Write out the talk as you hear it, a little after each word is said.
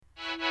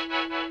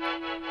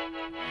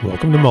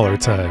Welcome to Mueller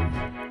Time.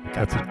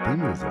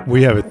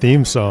 We have a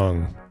theme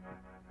song.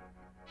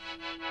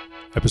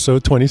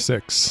 Episode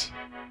 26.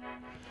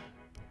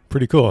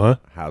 Pretty cool, huh?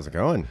 How's it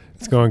going?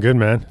 It's going good,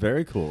 man.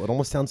 Very cool. It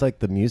almost sounds like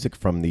the music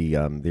from the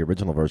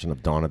original version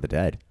of Dawn of the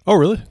Dead. Oh,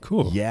 really?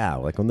 Cool. Yeah,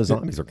 like when the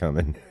zombies are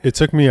coming. It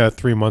took me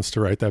 3 months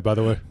to write that, by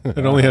the way.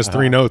 It only has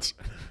 3 notes.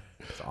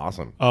 It's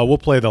awesome. We'll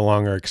play the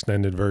longer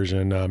extended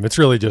version. It's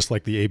really just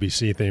like the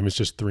ABC theme. It's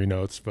just 3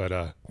 notes,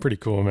 but pretty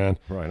cool, man.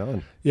 Right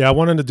on. Yeah, I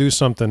wanted to do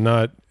something.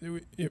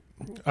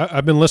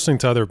 I've been listening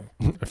to other.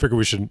 I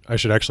figured I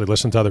should actually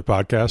listen to other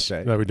podcasts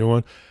that we're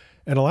doing,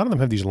 and a lot of them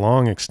have these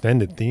long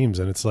extended themes,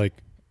 and it's like,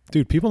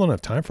 dude, people don't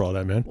have time for all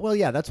that, man. Well,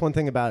 yeah, that's one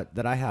thing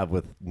that I have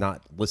with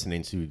not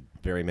listening to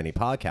very many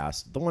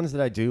podcasts. The ones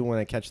that I do, when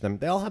I catch them,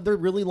 they all have their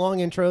really long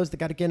intros. They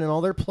got to get in all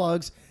their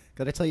plugs.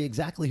 Got to tell you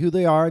exactly who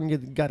they are, and you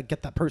got to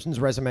get that person's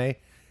resume.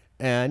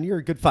 And you're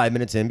a good 5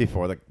 minutes in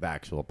before the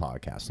actual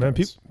podcast starts.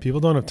 Man,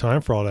 people don't have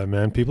time for all that,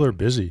 man. People are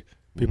busy.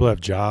 People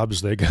have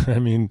jobs. That's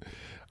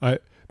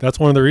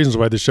one of the reasons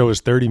why the show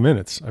is 30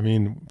 minutes. I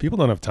mean, people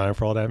don't have time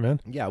for all that,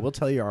 man. Yeah, we'll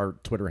tell you our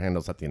Twitter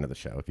handles at the end of the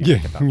show if you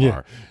make it that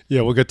far.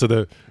 Yeah, we'll get to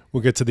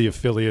the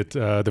affiliate,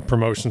 the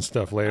promotion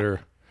stuff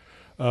later.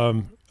 All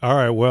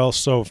right. Well,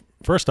 so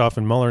first off,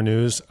 in Mueller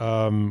news,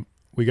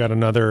 we got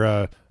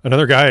another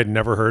guy I'd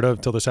never heard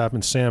of till this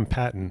happened, Sam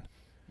Patten.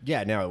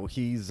 Yeah, now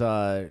he's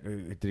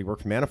did he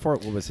work for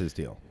Manafort? What was his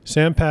deal?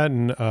 Sam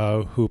Patten,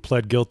 who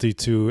pled guilty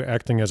to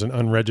acting as an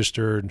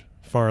unregistered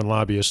foreign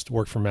lobbyist,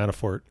 worked for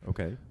Manafort.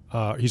 Okay.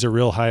 He's a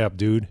real high up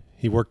dude.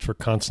 He worked for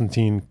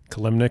Konstantin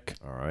Kalimnik,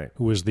 All right,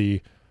 who was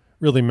the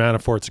really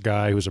Manafort's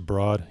guy who's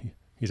abroad.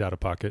 He's out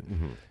of pocket.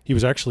 Mm-hmm. He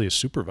was actually a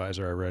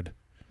supervisor, I read.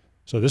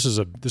 So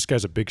this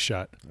guy's a big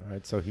shot. All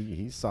right, so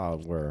he saw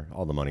where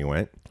all the money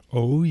went.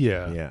 Oh,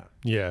 yeah.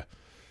 Yeah.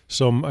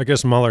 So I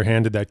guess Mueller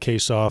handed that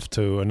case off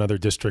to another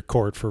district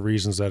court for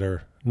reasons that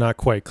are not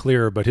quite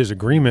clear, but his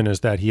agreement is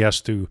that he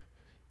has to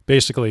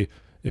basically,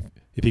 if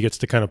he gets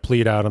to kind of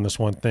plead out on this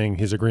one thing,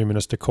 his agreement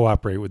is to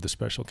cooperate with the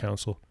special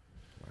counsel.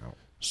 Wow.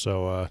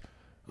 So I'll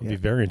be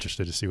very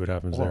interested to see what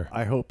happens there.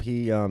 I hope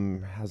he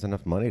has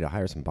enough money to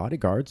hire some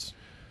bodyguards.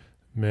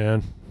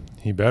 Man,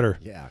 he better.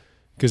 Yeah.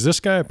 Because this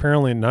guy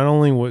apparently, not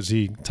only was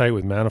he tight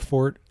with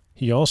Manafort,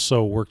 he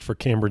also worked for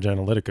Cambridge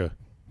Analytica.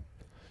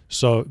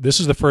 So this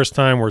is the first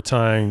time we're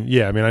tying.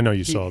 Yeah, I mean, I know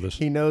you saw this.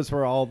 He knows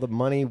where all the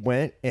money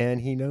went,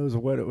 and he knows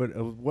what it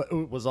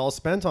was all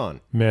spent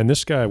on. Man,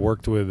 this guy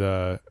worked with,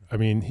 the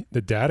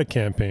data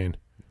campaign,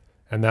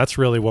 and that's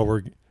really what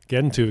we're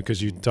getting to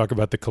because you talk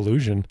about the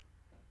collusion.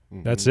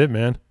 Mm-hmm. That's it,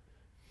 man.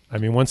 I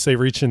mean, once they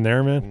reach in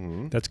there,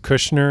 man, that's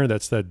Kushner.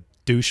 That's that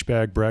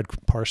douchebag Brad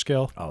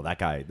Parscale. Oh, that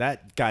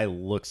guy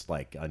looks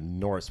like a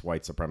Norse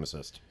white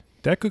supremacist.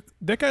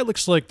 That guy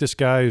looks like this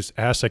guy whose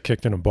ass I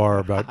kicked in a bar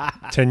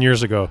about 10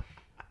 years ago.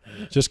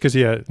 Just because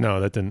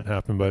no, that didn't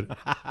happen, but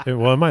it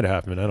might have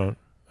happened. I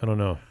don't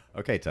know.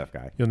 Okay, tough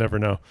guy. You'll never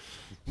know.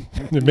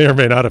 It may or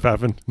may not have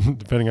happened,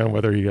 depending on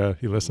whether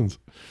he listens.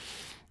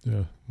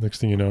 Yeah. Next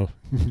thing you know,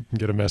 you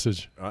get a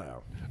message.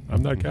 Uh-oh.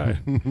 I'm that guy.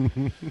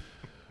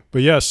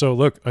 But yeah, so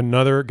look,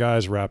 another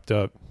guy's wrapped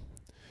up.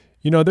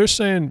 They're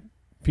saying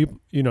people.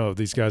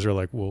 These guys are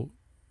like, well,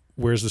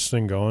 where's this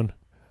thing going?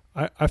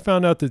 I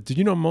found out that, did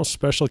you know most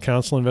special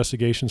counsel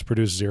investigations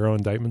produce 0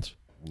 indictments?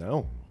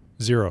 No.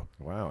 0.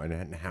 Wow.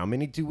 And how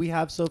many do we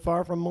have so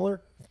far from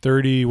Mueller?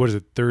 30, what is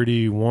it,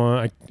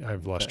 31?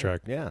 I've lost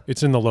track. Yeah.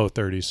 It's in the low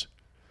 30s.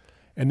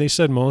 And they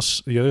said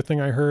the other thing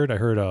I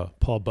heard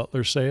Paul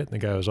Butler say it, the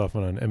guy was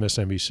often on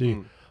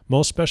MSNBC.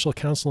 Most special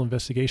counsel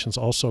investigations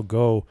also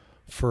go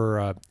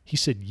for, he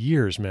said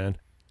years, man,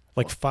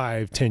 like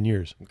 5-10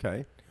 years.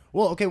 Okay.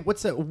 Well, okay.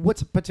 What's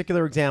a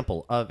particular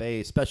example of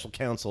a special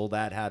counsel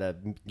that had a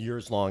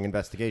years-long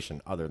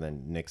investigation, other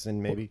than Nixon,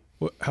 maybe?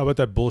 How about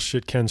that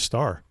bullshit Ken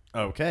Starr?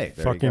 Okay,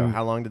 there you go.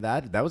 How long did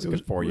that? That was a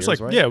good 4 years,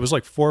 right? Yeah, it was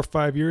like 4 or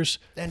 5 years.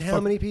 And how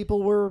many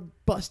people were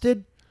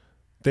busted?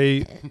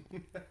 They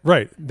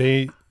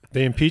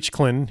impeached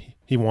Clinton.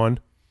 He won.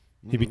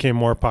 He became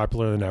more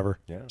popular than ever.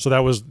 Yeah. So that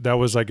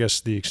was I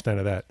guess the extent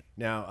of that.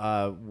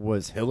 Now,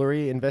 was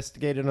Hillary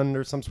investigated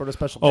under some sort of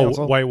special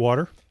counsel? Oh,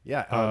 Whitewater?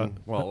 Yeah.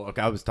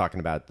 I was talking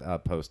about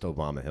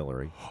post-Obama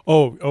Hillary.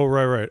 Oh,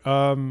 right.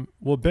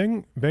 Well,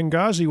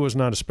 Benghazi was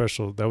not a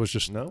special. That was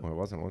just no. It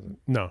wasn't. Was it?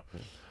 No.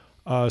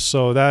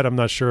 So that I'm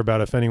not sure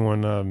about. If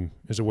anyone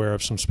is aware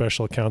of some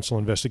special counsel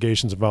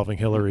investigations involving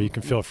Hillary, you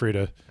can feel free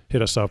to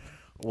hit us up.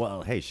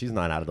 Well, hey, she's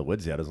not out of the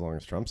woods yet as long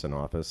as Trump's in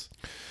office.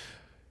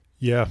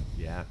 Yeah.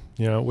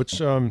 Yeah.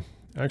 Which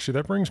actually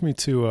that brings me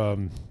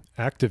to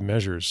Active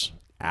Measures.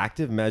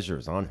 Active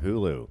Measures on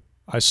Hulu.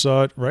 I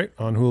saw it right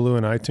on Hulu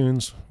and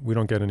iTunes. We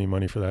don't get any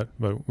money for that,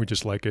 but we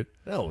just like it.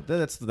 No,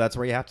 that's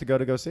where you have to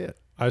go see it.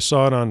 I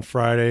saw it on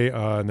Friday,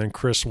 and then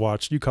Chris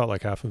watched. You caught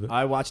like half of it.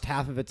 I watched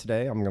half of it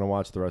today. I'm going to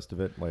watch the rest of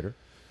it later.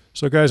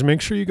 So, guys,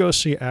 make sure you go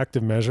see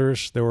Active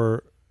Measures.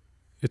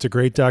 It's a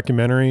great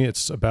documentary.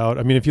 It's about.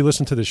 I mean, if you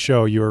listen to the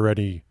show, you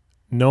already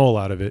know a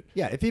lot of it.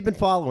 Yeah, if you've been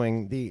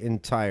following the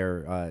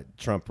entire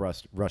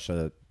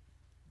Trump-Russia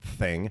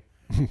thing,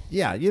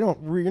 Yeah, you're not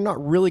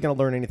really going to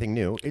learn anything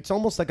new. It's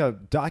almost like a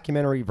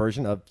documentary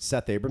version of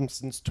Seth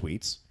Abramson's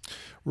tweets.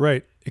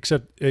 Right.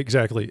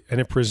 Exactly. And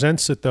it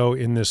presents it though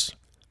in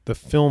the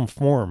film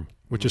form,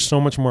 which is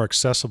so much more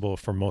accessible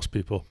for most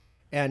people.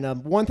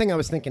 And one thing I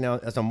was thinking now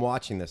as I'm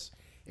watching this,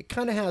 it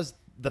kind of has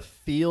the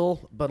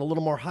feel, but a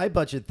little more high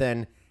budget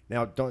than.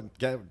 Now, don't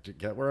get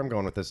where I'm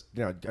going with this.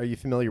 Are you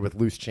familiar with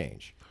Loose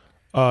Change?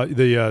 The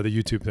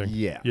YouTube thing.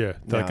 Yeah.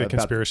 Like a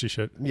conspiracy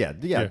shit. Yeah,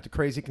 the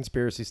crazy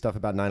conspiracy stuff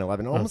about 9/11.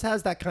 It almost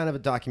has that kind of a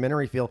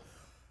documentary feel.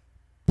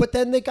 But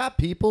then they got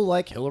people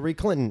like Hillary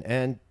Clinton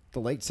and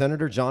the late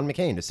Senator John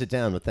McCain to sit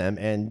down with them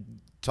and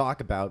talk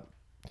about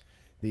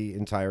the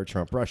entire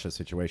Trump-Russia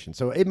situation.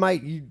 So it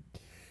might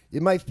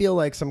feel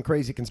like some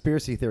crazy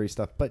conspiracy theory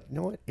stuff, but you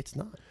know what? It's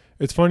not.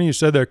 It's funny you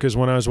said that because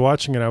when I was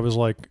watching it, I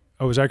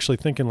was actually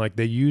thinking like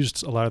they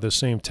used a lot of the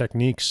same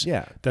techniques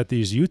that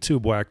these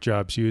YouTube whack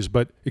jobs use,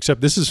 but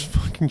except this is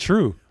fucking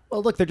true.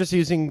 Well, look, they're just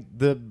using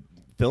the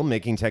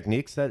filmmaking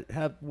techniques that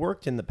have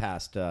worked in the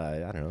past, I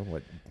don't know,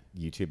 what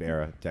YouTube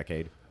era,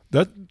 decade.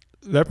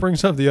 That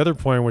brings up the other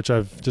point, which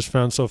I've just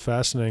found so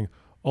fascinating.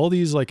 All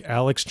these like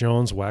Alex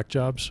Jones whack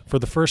jobs, for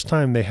the first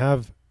time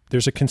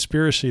there's a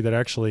conspiracy that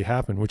actually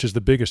happened, which is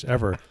the biggest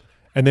ever,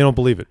 and they don't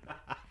believe it.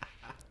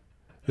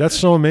 That's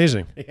so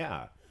amazing.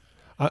 Yeah.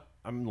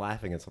 I'm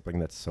laughing at something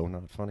that's so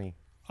not funny.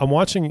 I'm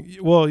watching,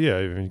 well, yeah,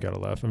 you got to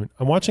laugh. I mean,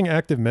 I'm watching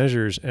Active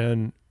Measures,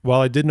 and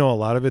while I did know a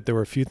lot of it, there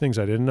were a few things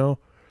I didn't know.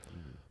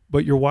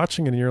 But you're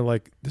watching it, and you're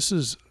like, this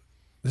is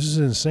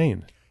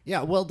insane.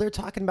 Yeah, well, they're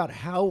talking about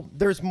how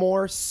there's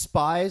more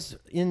spies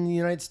in the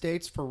United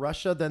States for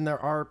Russia than there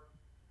are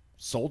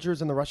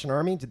soldiers in the Russian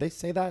army. Did they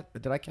say that?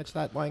 Did I catch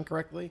that line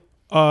correctly?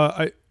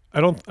 I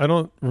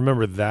don't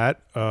remember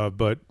that,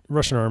 but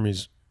Russian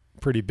army's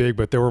pretty big,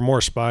 but there were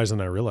more spies than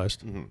I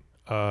realized. Mm-hmm.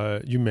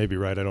 You may be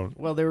right. I don't.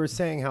 Well, they were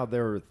saying how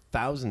there were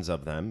thousands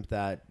of them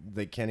that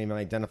they can't even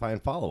identify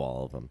and follow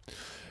all of them.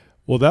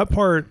 Well, that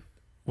part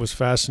was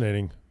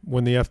fascinating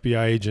when the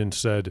FBI agent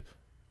said,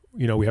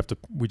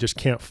 we just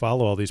can't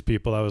follow all these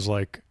people. I was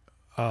like,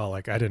 oh,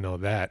 like I didn't know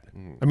that.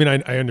 Mm. I mean,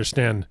 I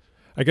understand.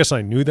 I guess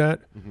I knew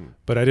that,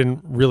 but I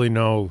didn't really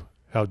know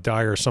how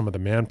dire some of the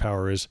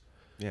manpower is.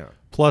 Yeah.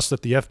 Plus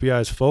that the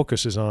FBI's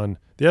focus is on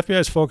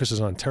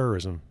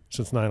terrorism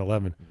since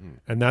 9/11.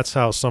 And that's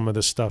how some of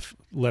this stuff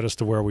led us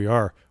to where we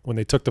are. When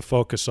they took the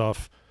focus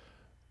off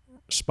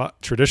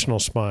traditional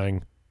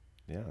spying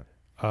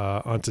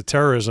onto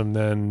terrorism,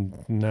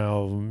 then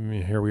now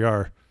here we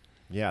are.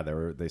 Yeah,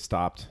 they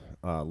stopped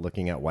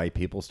looking at white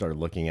people, started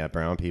looking at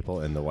brown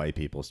people, and the white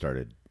people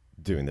started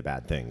doing the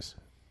bad things.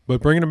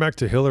 But bringing it back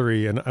to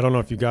Hillary, and I don't know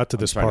if you got to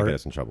this part. To get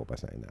us in trouble by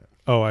saying that.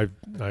 Oh, to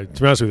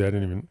be honest with you, I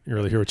didn't even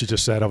really hear what you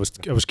just said. I was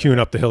queuing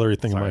up the Hillary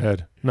thing in my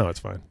head. No, it's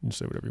fine. You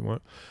say whatever you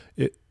want.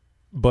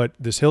 But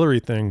this Hillary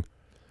thing,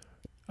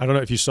 I don't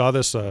know if you saw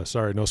this.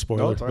 Sorry, no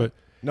spoiler. But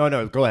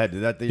no, go ahead.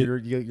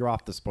 You're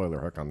off the spoiler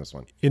hook on this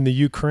one. In the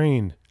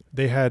Ukraine,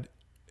 they had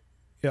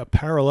a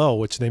parallel,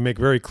 which they make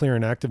very clear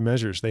in Active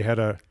Measures. They had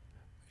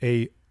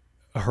a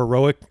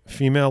heroic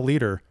female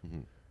leader,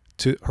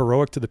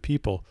 heroic to the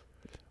people.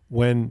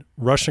 When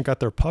Russia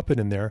got their puppet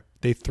in there,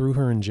 they threw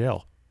her in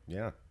jail.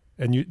 Yeah.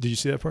 And did you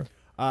see that part?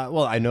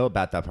 Well, I know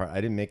about that part. I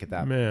didn't make it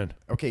that. Man.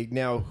 Okay,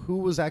 now who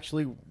was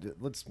actually?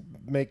 Let's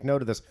make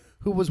note of this.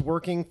 Who was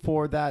working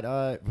for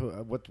that?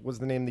 What was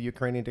the name of the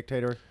Ukrainian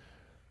dictator?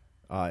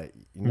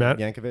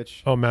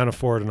 Yankovic. Oh,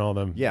 Manafort and all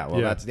them. Yeah. Well,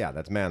 that's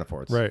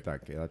Manafort's. Right.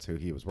 That's who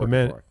he was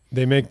working for.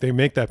 They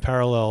make that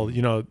parallel.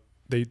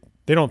 They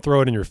don't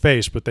throw it in your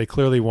face, but they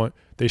clearly want.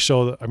 They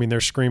show. I mean,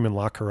 they're screaming,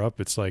 "Lock her up!"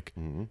 It's like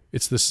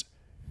it's this.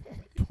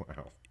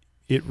 Wow.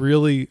 It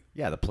really...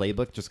 Yeah, the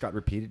playbook just got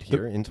repeated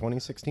here in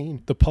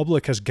 2016. The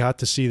public has got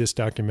to see this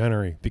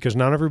documentary because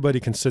not everybody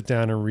can sit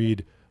down and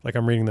read, like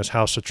I'm reading this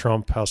House of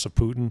Trump, House of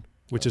Putin,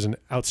 which is an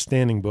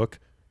outstanding book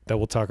that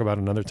we'll talk about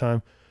another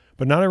time.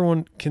 But not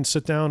everyone can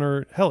sit down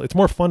it's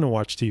more fun to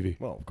watch TV.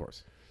 Well, of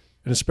course.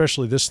 And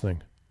especially this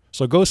thing.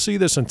 So go see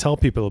this and tell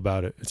people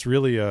about it. It's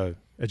really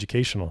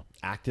educational.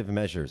 Active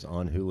Measures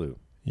on Hulu.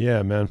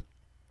 Yeah, man.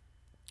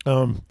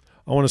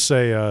 I want to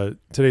say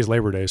today's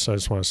Labor Day, so I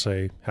just want to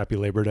say Happy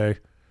Labor Day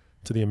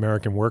to the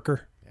American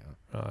worker.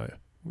 Yeah.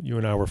 You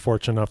and I were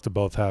fortunate enough to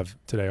both have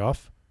today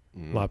off.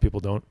 A lot of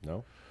people don't.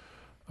 No.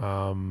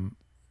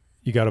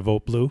 You got to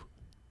vote blue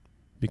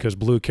because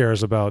blue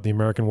cares about the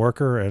American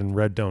worker and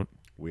red don't.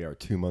 We are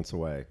 2 months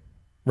away.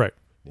 Right.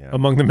 Yeah.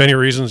 Among the many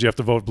reasons you have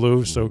to vote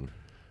blue. So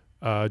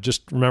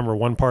just remember,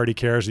 one party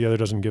cares, the other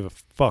doesn't give a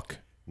fuck.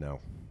 No.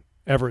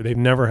 Ever. They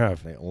never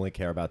have. They only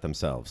care about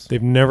themselves.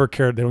 They've never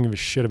cared. They don't give a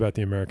shit about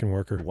the American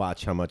worker.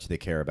 Watch how much they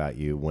care about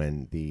you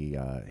when the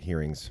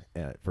hearings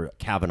for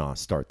Kavanaugh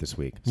start this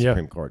week.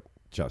 Supreme Court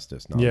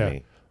Justice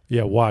nominee.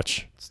 Yeah,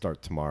 watch.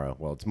 Start tomorrow.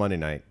 Well, it's Monday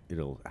night.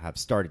 It'll have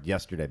started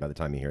yesterday by the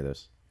time you hear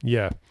this.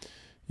 Yeah,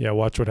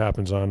 watch what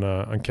happens on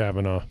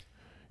Kavanaugh.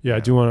 Yeah, I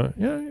do want to...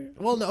 Yeah.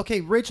 Well, no,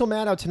 okay, Rachel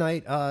Maddow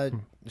tonight,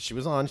 she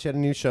was on. She had a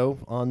new show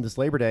on this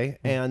Labor Day,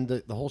 and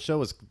the whole show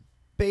was...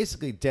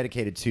 basically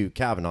dedicated to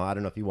Kavanaugh. I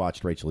don't know if you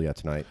watched Rachel yet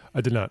tonight. I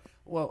did not.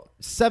 Well,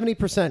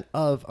 70%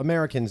 of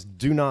Americans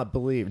do not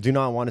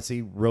want to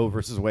see Roe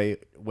versus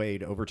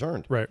Wade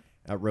overturned. Right.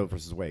 Roe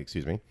versus Wade,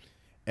 excuse me.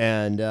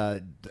 And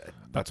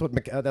that's what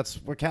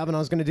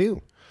Kavanaugh's going to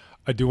do.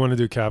 I do want to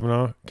do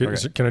Kavanaugh.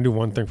 Can I do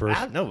one thing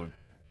first?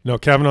 No,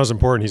 Kavanaugh's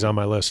important. He's on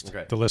my list.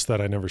 Okay. The list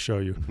that I never show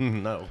you.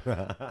 No.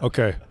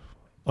 Okay.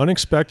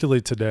 Unexpectedly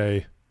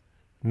today,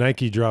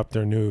 Nike dropped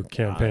their new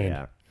campaign.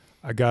 Yeah.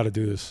 I got to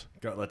do this.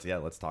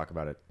 Let's talk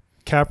about it.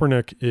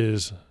 Kaepernick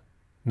is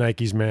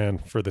Nike's man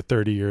for the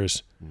 30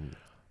 years.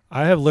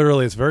 I have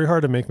literally, it's very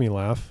hard to make me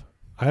laugh.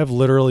 I have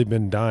literally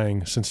been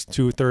dying since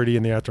 2:30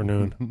 in the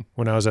afternoon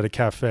when I was at a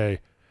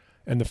cafe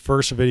and the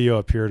first video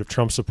appeared of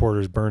Trump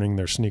supporters burning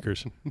their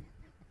sneakers.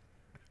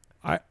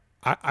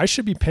 I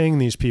should be paying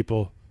these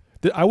people.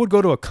 I would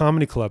go to a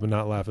comedy club and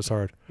not laugh as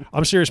hard.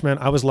 I'm serious, man.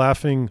 I was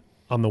laughing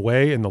on the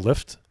way in the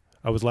lift.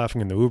 I was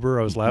laughing in the Uber.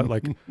 I was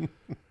laughing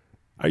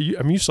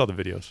you saw the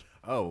videos.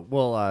 Oh,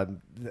 well,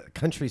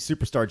 country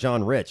superstar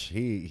John Rich,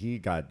 he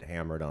got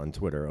hammered on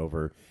Twitter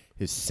over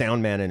his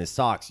sound man in his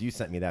socks. You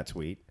sent me that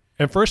tweet.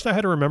 And first I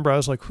had to remember, I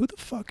was like, who the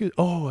fuck is,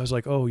 I was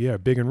like, oh yeah,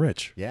 Big and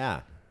Rich.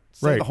 Yeah.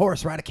 Save right. a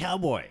horse, ride a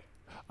cowboy.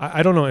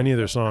 I don't know any of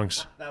their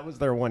songs. That was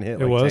their one hit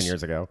 10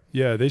 years ago.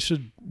 Yeah, they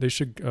should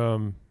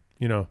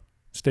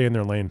stay in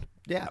their lane.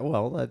 Yeah,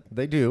 well,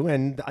 they do.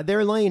 And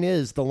their lane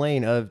is the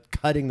lane of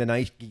cutting the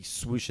Nike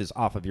swooshes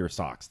off of your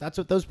socks. That's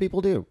what those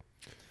people do.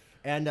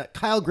 And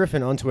Kyle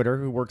Griffin on Twitter,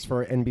 who works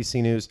for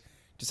NBC News,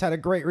 just had a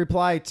great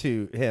reply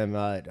to him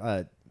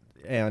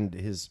and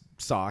his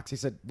socks. He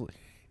said,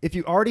 if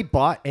you already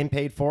bought and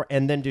paid for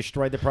and then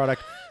destroyed the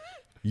product,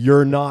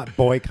 you're not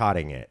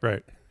boycotting it.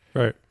 Right.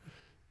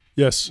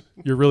 Yes,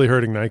 you're really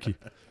hurting Nike.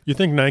 You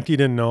think Nike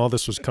didn't know all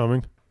this was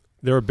coming?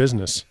 They're a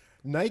business.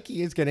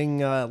 Nike is getting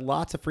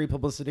lots of free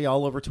publicity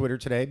all over Twitter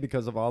today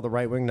because of all the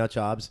right-wing nut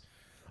jobs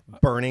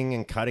burning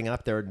and cutting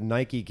up their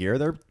Nike gear.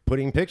 They're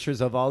putting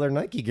pictures of all their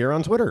Nike gear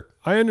on Twitter.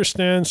 I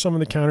understand some of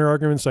the counter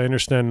arguments. I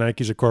understand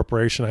Nike's a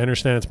corporation. I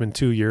understand it's been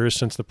 2 years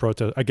since the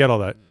protest. I get all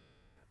that.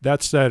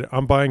 That said,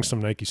 I'm buying some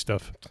Nike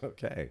stuff.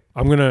 Okay.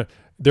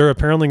 They're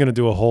apparently going to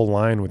do a whole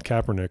line with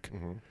Kaepernick.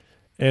 Mm-hmm.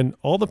 And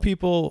all the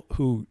people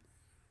who,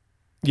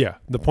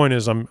 the point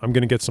is I'm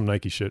going to get some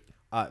Nike shit.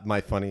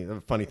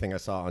 The funny thing I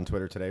saw on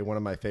Twitter today, one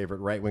of my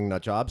favorite right-wing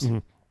nut jobs,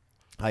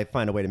 I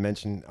find a way to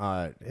mention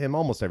him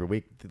almost every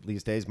week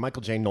these days,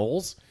 Michael J.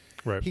 Knowles.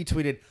 Right. He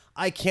tweeted,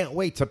 I can't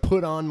wait to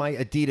put on my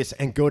Adidas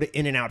and go to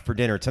In-N-Out for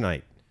dinner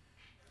tonight.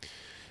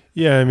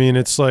 Yeah, I mean,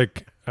 it's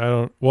like,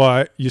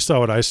 you saw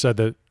what I said,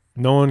 that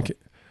no one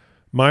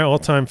my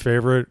all-time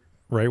favorite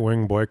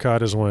right-wing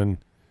boycott is when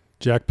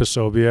Jack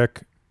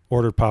Posobiec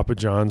ordered Papa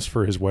John's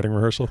for his wedding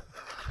rehearsal.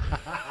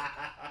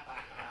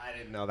 I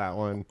didn't know that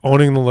one.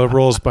 Owning the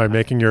liberals by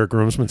making your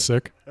groomsmen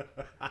sick.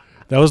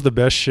 That was the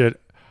best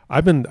shit.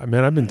 I've been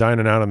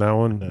dining out on that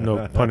one,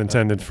 no pun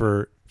intended,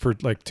 for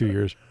like 2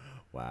 years.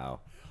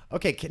 Wow.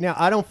 Okay, now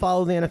I don't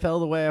follow the NFL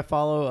the way I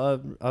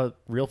follow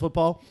real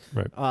football.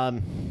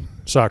 Right.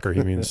 Soccer,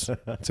 he means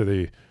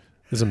this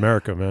is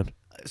America, man.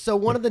 So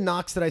one of the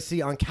knocks that I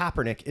see on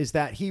Kaepernick is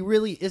that he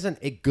really isn't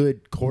a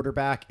good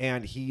quarterback,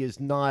 and he's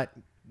not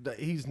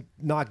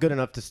good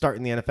enough to start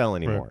in the NFL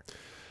anymore.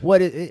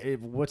 Right.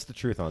 What's the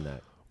truth on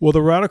that? Well,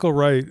 the radical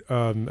right,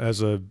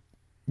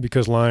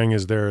 because lying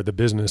is the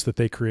business that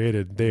they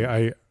created.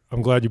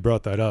 I'm glad you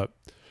brought that up.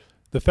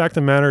 The fact of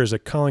the matter is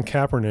that Colin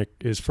Kaepernick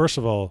is, first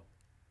of all,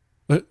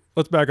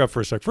 let's back up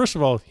for a sec. First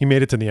of all, he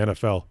made it to the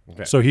NFL,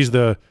 okay. So he's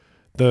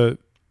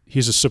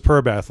he's a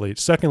superb athlete.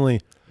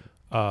 Secondly,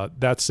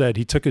 that said,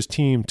 he took his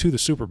team to the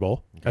Super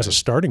Bowl as a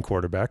starting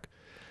quarterback,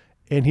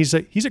 and he's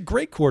a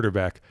great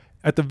quarterback.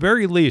 At the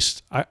very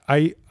least,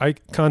 I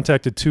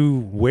contacted two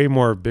way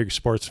more big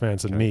sports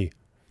fans than me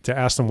to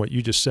ask them what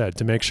you just said,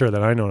 to make sure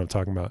that I know what I'm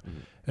talking about. Mm-hmm.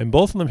 And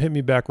both of them hit me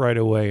back right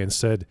away and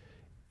said,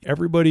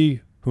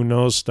 everybody who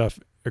knows stuff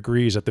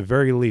agrees at the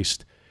very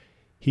least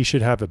he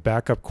should have a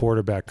backup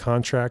quarterback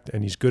contract,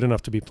 and he's good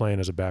enough to be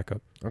playing as a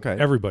backup. Okay.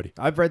 Everybody.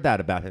 I've read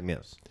that about him,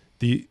 yes.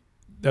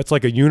 That's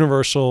like a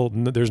universal,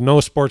 there's no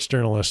sports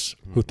journalist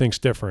who thinks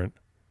different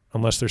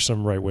unless there's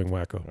some right-wing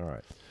wacko. All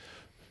right.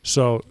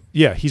 So,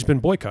 yeah, he's been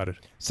boycotted.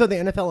 So the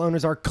NFL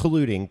owners are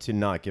colluding to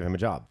not give him a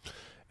job.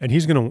 And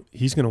he's gonna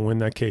win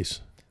that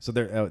case. So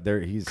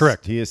he's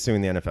correct. He is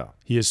suing the NFL.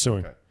 He is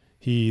suing.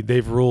 Okay.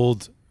 They've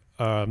ruled.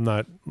 I'm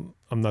not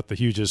the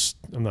hugest.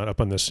 I'm not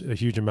up on this a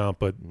huge amount,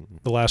 but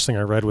the last thing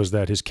I read was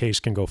that his case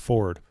can go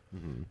forward.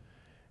 Mm-hmm.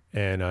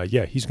 And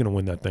he's going to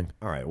win that thing.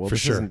 All right. Well,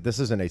 this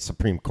isn't a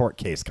Supreme Court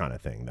case kind of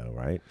thing, though,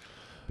 right?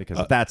 Because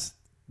if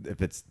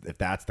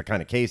that's the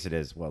kind of case it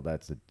is, well,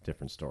 that's a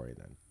different story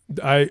then.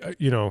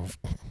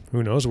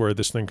 Who knows where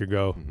this thing could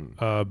go?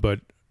 Mm-hmm. But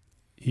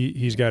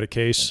he's got a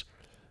case.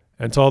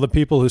 And to all the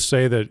people who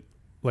say that,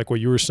 like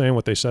what you were saying,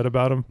 what they said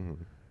about him, mm-hmm.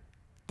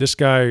 This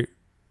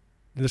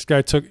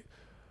guy took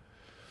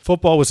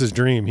football was his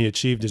dream. He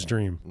achieved his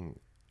dream,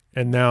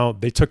 and now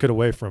they took it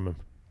away from him.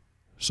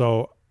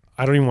 So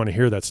I don't even want to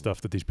hear that stuff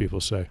that these people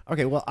say.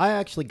 Okay, well, I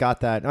actually got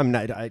that.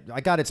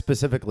 I got it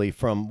specifically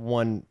from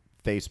one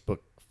Facebook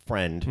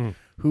friend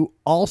who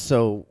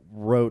also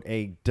wrote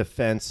a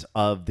defense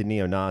of the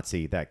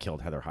neo-Nazi that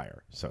killed Heather Heyer.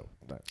 So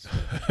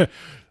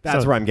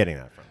that's where I'm getting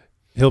that from.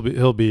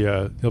 He'll be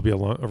a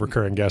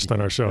recurring guest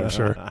on our show, I'm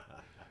sure.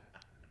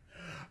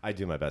 I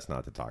do my best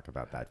not to talk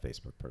about that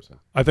Facebook person.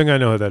 I think I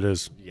know who that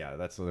is. Yeah,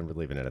 we're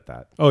leaving it at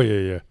that. Oh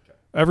yeah. Okay.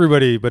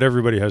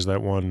 Everybody has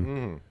that one.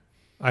 Mm-hmm.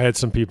 I had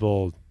some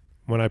people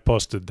when I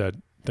posted that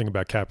thing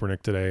about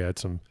Kaepernick today. I had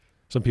some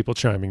people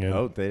chiming in.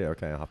 Oh,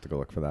 okay. I'll have to go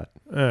look for that.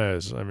 Yeah.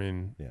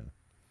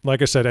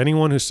 Like I said,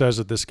 anyone who says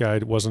that this guy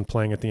wasn't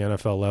playing at the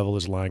NFL level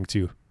is lying to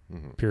you.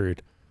 Mm-hmm.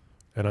 Period.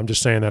 And I'm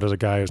just saying that as a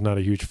guy who's not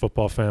a huge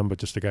football fan, but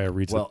just a guy who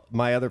reads it. Well,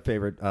 my other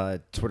favorite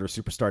Twitter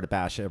superstar to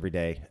bash every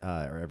day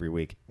or every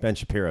week, Ben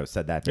Shapiro,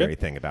 said that very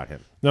thing about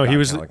him. No,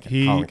 about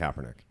Colin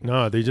Kaepernick.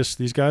 No,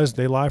 these guys,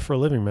 they lie for a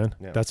living, man.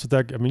 Yeah. That's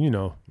what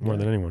more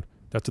than anyone.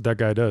 That's what that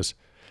guy does.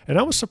 And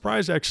I was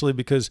surprised actually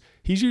because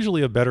he's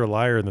usually a better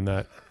liar than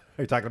that.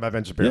 Are you talking about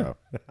Ben Shapiro?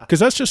 Because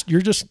that's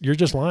you're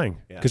just lying.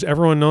 Because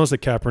everyone knows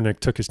that Kaepernick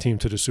took his team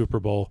to the Super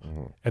Bowl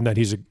and that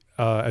he's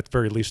at the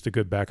very least a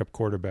good backup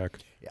quarterback.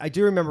 I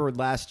do remember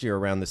last year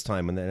around this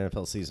time when the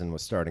NFL season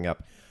was starting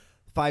up,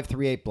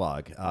 538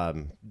 blog,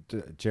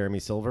 Jeremy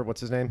Silver,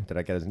 what's his name? Did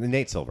I get his name?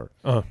 Nate Silver.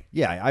 Uh-huh.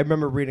 Yeah, I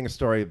remember reading a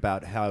story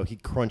about how he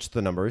crunched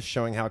the numbers,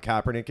 showing how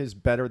Kaepernick is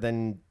better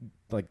than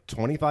like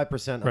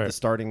 25% of the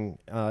starting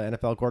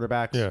NFL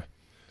quarterbacks. Yeah.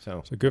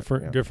 So good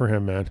for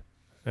him, man.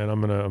 And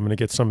I'm gonna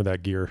get some of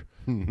that gear.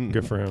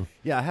 Good for him.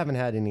 Yeah, I haven't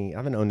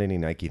owned any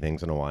Nike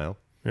things in a while.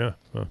 Yeah.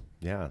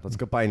 Yeah, let's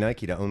go buy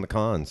Nike to own the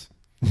cons.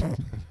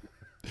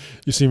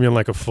 You see me in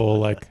like a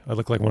full I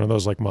look like one of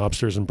those like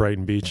mobsters in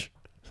Brighton Beach.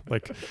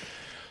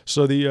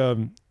 So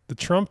the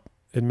Trump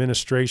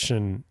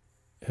administration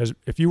has,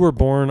 if you were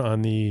born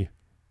on it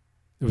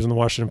was in the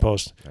Washington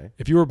Post. Okay.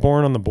 If you were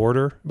born on the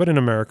border, but in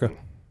America,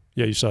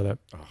 yeah, you saw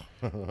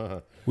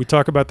that. We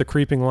talk about the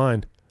creeping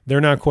line.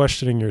 They're not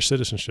questioning your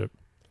citizenship.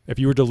 If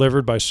you were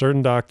delivered by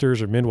certain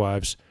doctors or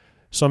midwives,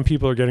 some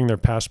people are getting their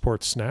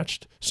passports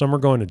snatched. Some are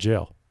going to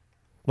jail.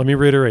 Let me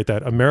reiterate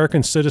that.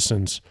 American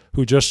citizens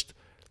who just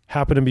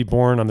happen to be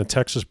born on the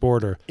Texas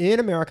border. In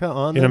America,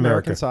 on the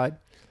American side.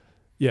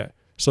 Yeah.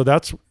 So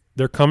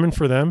they're coming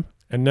for them,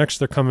 and next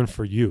they're coming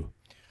for you.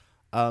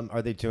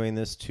 Are they doing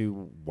this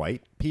to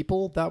white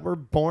people that were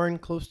born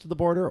close to the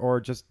border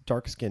or just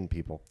dark-skinned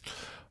people?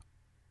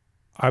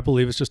 I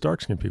believe it's just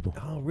dark-skinned people.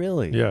 Oh,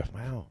 really? Yeah.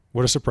 Wow.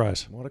 What a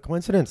surprise. What a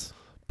coincidence.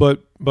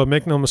 But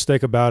make no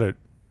mistake about it.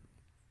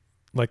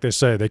 Like they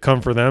say, they come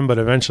for them, but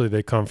eventually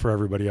they come for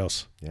everybody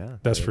else. Yeah.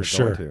 That's for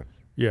sure.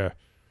 Yeah.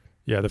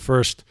 The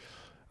first,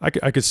 I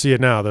could see it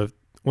now.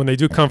 When they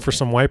do come for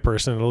some white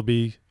person, it'll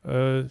be,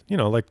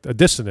 like a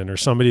dissident or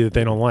somebody that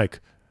they don't like.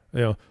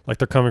 Like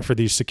they're coming for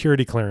these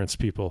security clearance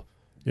people.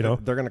 They're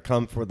going to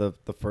come for the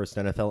first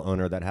NFL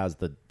owner that has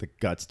the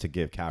guts to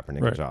give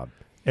Kaepernick a job.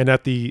 And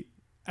at the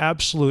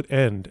absolute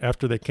end,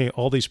 after they came,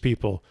 all these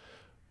people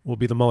will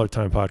be the Mueller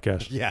Time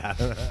podcast. Yeah.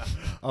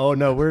 Oh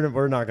no,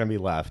 we're not going to be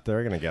left.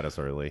 They're going to get us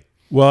early.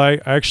 Well, I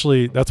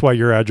actually, that's why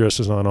your address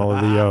is on all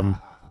of the.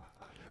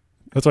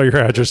 That's why your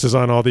address is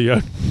on all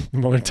the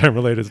Mueller Time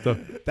related stuff.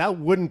 That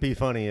wouldn't be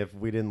funny if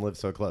we didn't live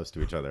so close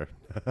to each other.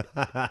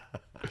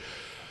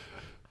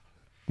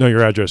 No,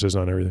 your address is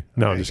on everything.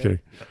 No, I'm just kidding.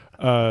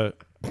 I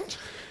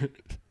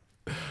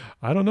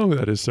don't know who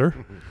that is, sir.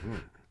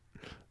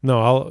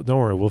 No, don't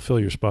worry. We'll fill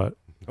your spot.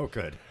 Oh,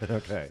 good.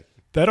 Okay.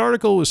 That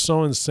article was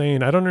so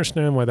insane. I don't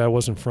understand why that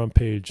wasn't front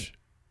page.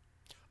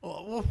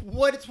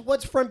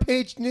 What's front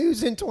page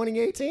news in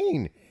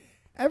 2018?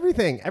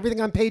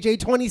 Everything on page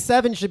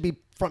 827 should be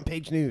front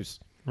page news.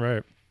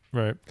 Right.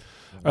 Wow,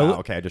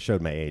 okay, I just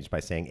showed my age by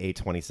saying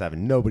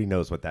 827. Nobody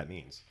knows what that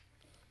means.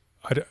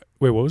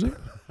 Wait, what was it?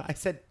 I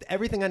said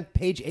everything on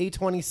page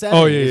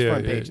 827 is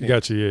front page news.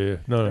 Gotcha, yeah.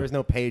 No. There's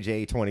no page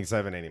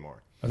 827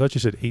 anymore. I thought you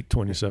said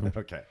 827.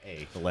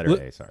 Okay, the letter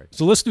A, sorry.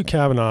 So let's do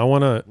Kavanaugh. I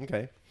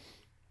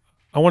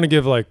want to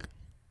give like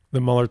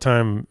the Mueller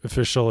Time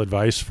official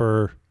advice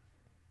for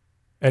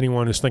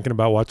anyone who's thinking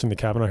about watching the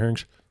Kavanaugh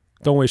hearings.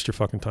 Don't waste your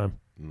fucking time.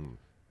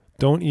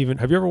 Don't even.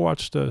 Have you ever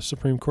watched a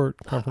Supreme Court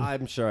conference?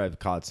 I'm sure I've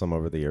caught some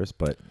over the years,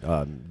 but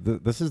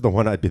this is the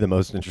one I'd be the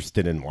most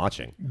interested in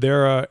watching.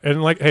 And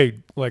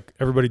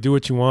everybody do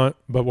what you want,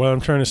 but what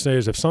I'm trying to say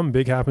is if something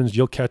big happens,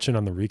 you'll catch it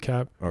on the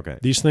recap. Okay.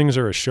 These things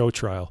are a show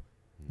trial.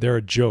 They're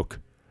a joke.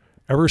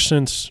 Ever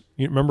since,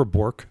 you remember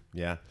Bork?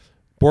 Yeah.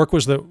 Bork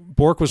was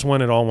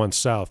when it all went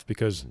south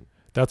because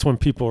that's when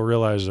people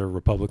realized, or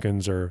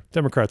Republicans or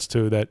Democrats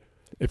too, that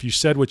if you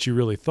said what you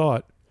really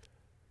thought,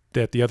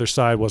 that the other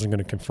side wasn't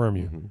going to confirm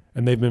you. Mm-hmm.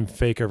 And they've been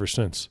fake ever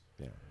since.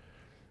 Yeah.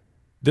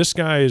 This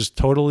guy is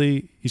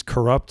he's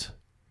corrupt.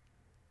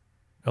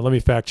 Now, let me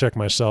fact check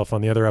myself.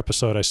 On the other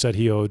episode, I said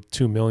he owed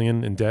 $2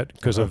 million in debt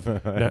because of for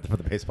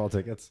the baseball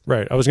tickets.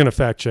 Right. I was going to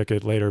fact check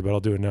it later, but I'll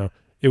do it now.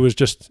 It was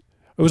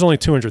only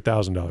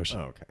 $200,000. Oh,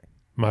 okay.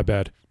 My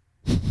bad.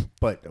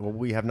 But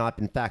we have not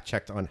been fact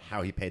checked on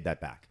how he paid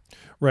that back.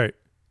 Right.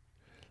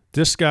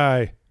 This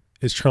guy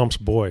is Trump's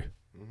boy.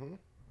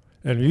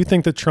 And if you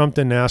think that Trump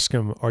didn't ask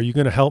him, are you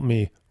going to help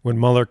me when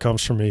Mueller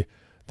comes for me,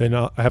 then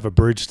I have a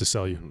bridge to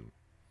sell you,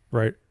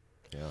 right?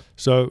 Yeah.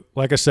 So,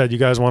 like I said, you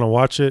guys want to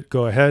watch it,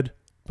 go ahead.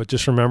 But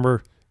just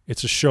remember,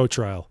 it's a show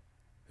trial.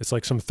 It's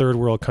like some third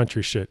world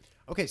country shit.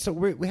 Okay, so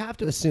we have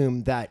to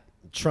assume that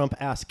Trump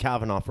asked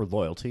Kavanaugh for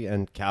loyalty,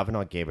 and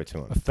Kavanaugh gave it to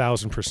him.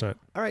 1,000%.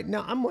 All right,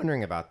 now I'm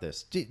wondering about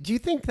this. Do you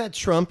think that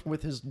Trump,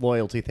 with his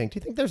loyalty thing, do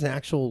you think there's an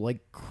actual like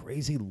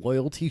crazy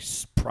loyalty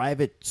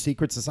private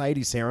secret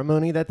society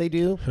ceremony that they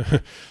do?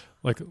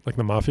 like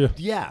the mafia?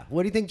 Yeah.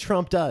 What do you think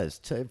Trump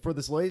does for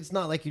this loyalty? It's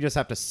not like you just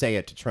have to say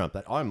it to Trump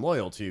that I'm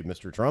loyal to you,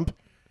 Mr. Trump.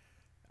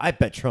 I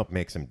bet Trump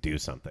makes him do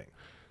something.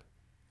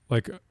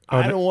 Like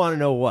I don't want to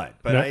know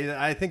what, but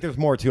I think there's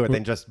more to it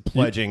than just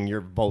pledging your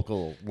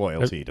vocal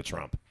loyalty to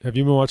Trump. Have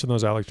you been watching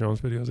those Alex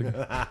Jones videos again?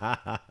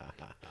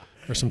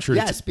 Or some truth?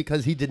 Yes,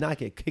 because he did not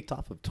get kicked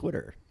off of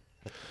Twitter.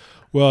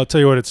 Well, I'll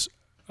tell you what, it's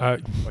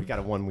he got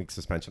a 1 week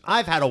suspension.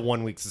 I've had a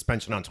 1 week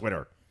suspension on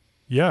Twitter.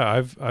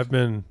 yeah, I've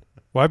been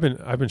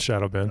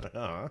shadow banned.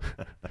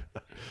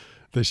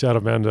 They shadow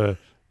banned a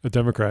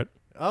Democrat.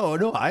 Oh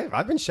no,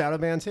 I've been shadow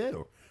banned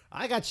too.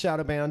 I got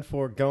shadow banned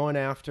for going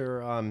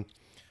after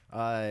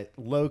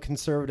low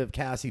conservative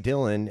Cassie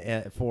Dillon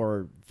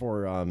for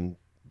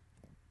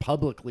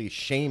publicly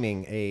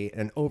shaming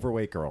an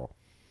overweight girl.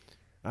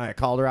 I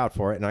called her out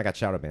for it, and I got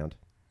shadow banned.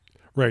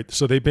 Right.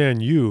 So they ban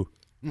you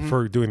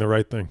for doing the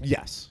right thing.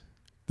 Yes.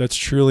 That's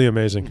truly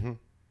amazing. Mm-hmm.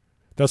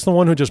 That's the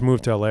one who just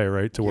moved to LA,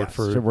 right? To work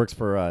for. She works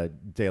for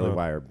Daily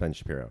Wire, Ben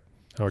Shapiro.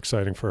 How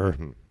exciting for her.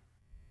 Mm-hmm.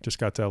 Just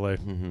got to LA.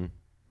 Mm-hmm.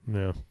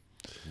 Yeah.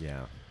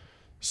 Yeah.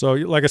 So,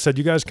 like I said,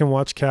 you guys can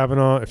watch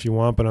Kavanaugh if you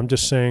want, but I'm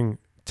just saying,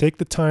 take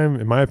the time,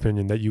 in my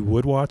opinion, that you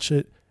would watch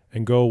it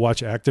and go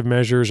watch Active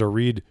Measures or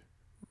read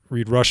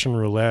Russian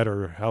Roulette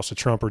or House of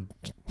Trump or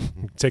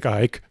take a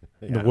hike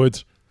in the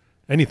woods.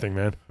 Anything,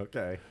 man.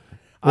 Okay.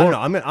 I don't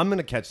know. I'm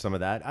gonna catch some of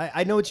that.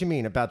 I know what you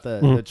mean about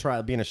the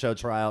trial being a show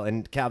trial,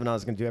 and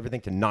Kavanaugh's gonna do everything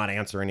to not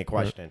answer any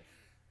question.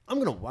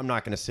 Right. I'm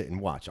not gonna sit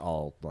and watch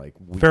all like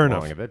week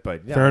long of it,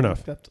 but yeah, fair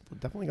enough.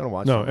 Definitely gonna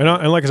watch. No,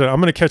 and like I said, I'm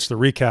gonna catch the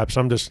recaps.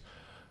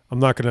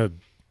 I'm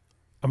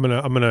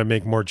gonna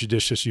make more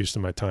judicious use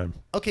of my time.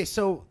 Okay,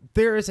 so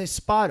there is a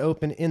spot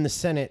open in the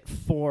Senate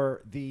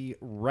for the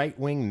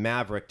right-wing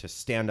maverick to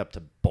stand up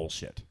to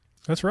bullshit.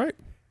 That's right.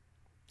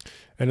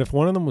 And if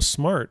one of them was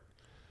smart,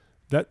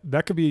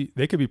 they could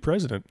be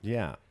president.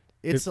 Yeah.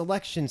 It's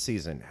election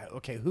season.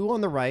 Okay, who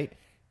on the right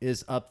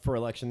is up for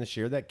election this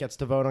year that gets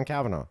to vote on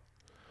Kavanaugh?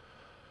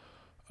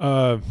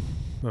 I'm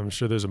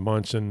sure there's a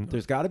bunch, and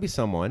there's got to be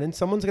someone, and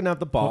someone's going to have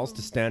the balls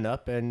to stand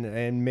up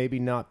and maybe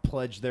not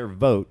pledge their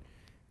vote.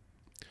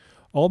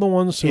 All the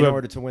ones who in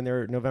order to win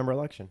their November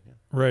election. Yeah.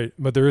 Right,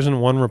 but there isn't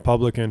one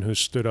Republican who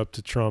stood up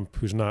to Trump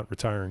who's not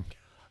retiring.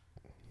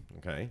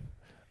 Okay.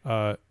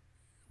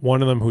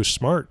 One of them who's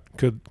smart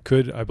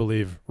could I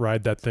believe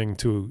ride that thing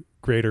to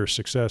greater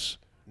success.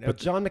 Now, but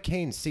John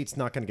McCain's seat's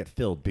not going to get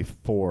filled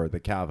before the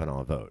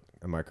Kavanaugh vote.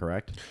 Am I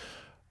correct?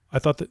 I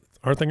thought that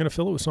aren't they going to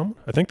fill it with someone?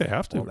 I think they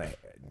have to. Well,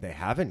 they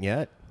haven't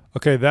yet.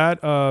 Okay,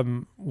 that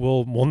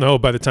we'll know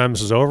by the time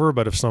this is over.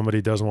 But if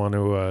somebody does want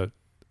to,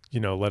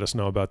 let us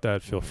know about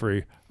that, feel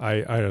free.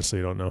 I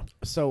honestly don't know.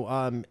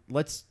 So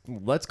let's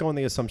go on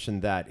the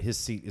assumption that his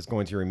seat is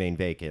going to remain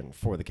vacant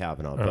for the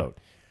Kavanaugh vote.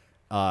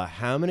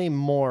 How many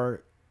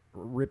more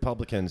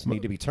Republicans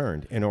need to be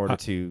turned in order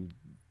to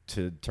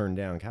turn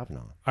down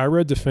Kavanaugh? I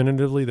read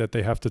definitively that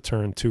they have to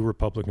turn 2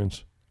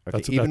 Republicans.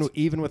 Okay,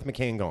 even with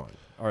McCain gone,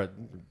 or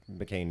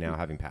McCain now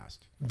having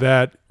passed.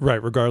 That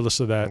right. Regardless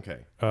of that,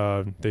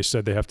 okay. They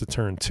said they have to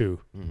turn 2.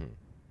 Mm-hmm.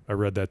 I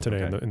read that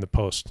today in the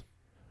Post.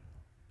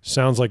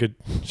 Sounds like it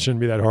shouldn't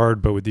be that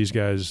hard, but with these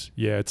guys,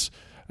 yeah,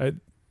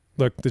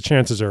 look, the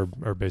chances are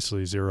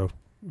basically 0,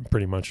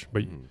 pretty much.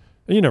 But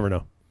you never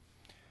know.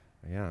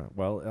 Yeah,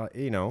 well,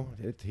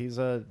 he's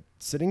a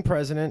sitting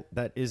president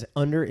that is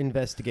under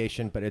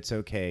investigation, but it's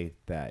okay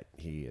that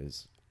he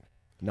is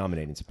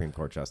nominating Supreme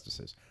Court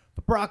justices.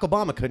 But Barack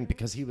Obama couldn't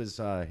because he was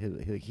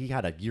he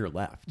had a year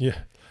left. Yeah,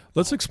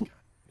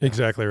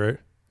 exactly right.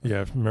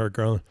 Yeah, Merrick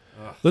Garland.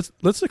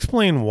 Let's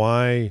explain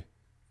why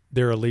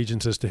their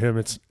allegiance is to him.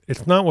 It's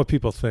not what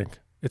people think.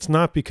 It's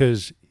not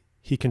because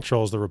he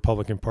controls the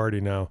Republican Party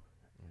now.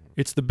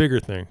 It's the bigger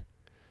thing.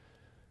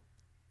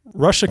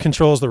 Russia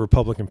controls the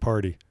Republican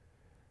Party.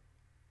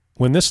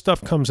 When this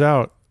stuff comes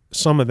out,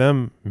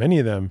 many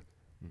of them,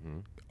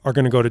 are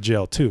going to go to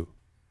jail too.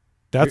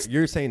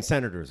 You're saying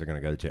senators are going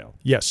to go to jail?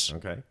 Yes.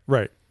 Okay.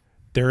 Right.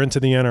 They're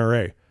into the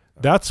NRA.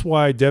 That's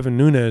why Devin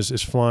Nunes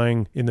is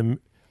flying in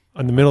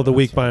the middle of the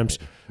week by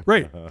himself.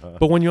 Right.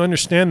 But when you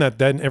understand that,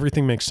 then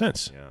everything makes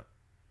sense. Yeah.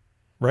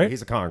 Right.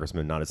 He's a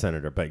congressman, not a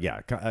senator. But yeah,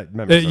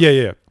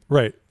 yeah.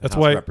 Right. That's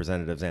House why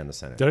Representatives and the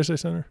Senate. Did I say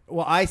senator?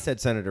 Well, I said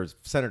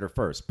senator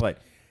first, but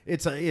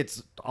it's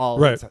all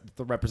right. It's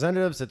the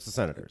representatives. It's the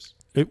senators.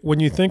 When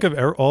you think of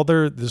all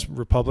this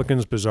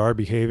Republicans' bizarre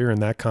behavior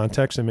in that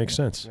context, it makes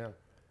sense. Yeah.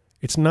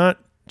 It's not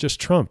just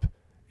Trump.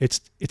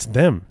 It's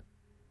them.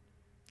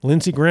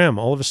 Lindsey Graham.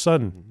 All of a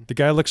sudden, the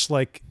guy looks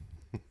like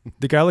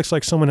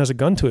someone has a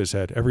gun to his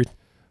head.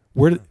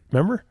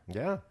 Remember?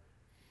 Yeah.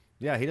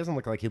 Yeah, he doesn't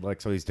look like he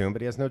likes what he's doing,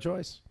 but he has no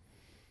choice.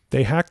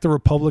 They hacked the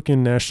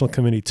Republican National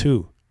Committee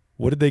too.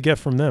 What did they get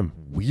from them?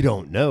 We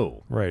don't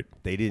know. Right.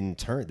 They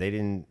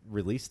didn't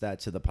release that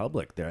to the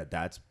public.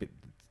 That's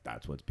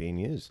what's being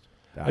used.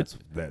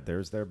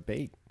 There's their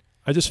bait.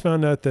 I just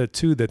found out that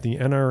too, that the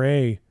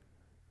NRA,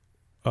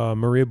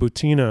 Maria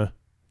Butina,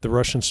 the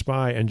Russian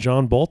spy, and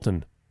John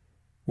Bolton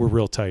were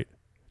real tight.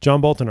 John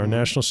Bolton, our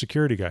national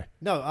security guy.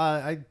 No,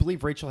 I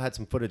believe Rachel had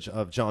some footage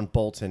of John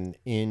Bolton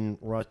in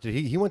Russia.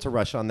 He went to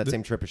Russia on that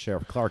same trip as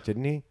Sheriff Clark,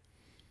 didn't he?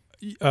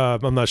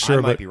 I'm not sure.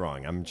 I might be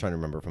wrong. I'm trying to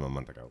remember from a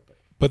month ago.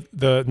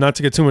 But not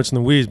to get too much in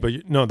the weeds,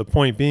 but no, the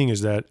point being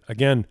is that,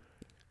 again,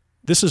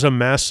 this is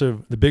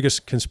the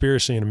biggest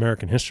conspiracy in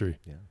American history.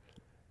 Yeah.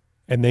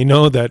 And they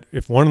know that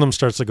if one of them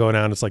starts to go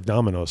down, it's like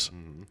dominoes.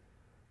 Mm-hmm.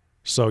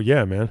 So,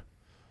 yeah, man.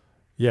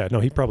 Yeah,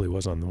 no, he probably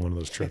was on one of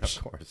those trips. Yeah,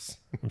 of course.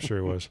 I'm sure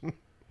he was.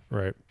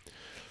 Right.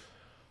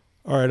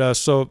 All right.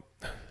 So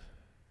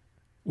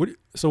what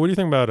do you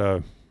think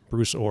about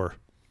Bruce Orr?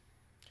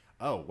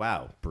 Oh,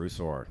 wow. Bruce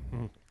Orr.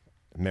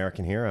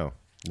 American hero.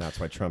 And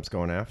that's why Trump's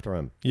going after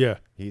him. Yeah.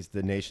 He's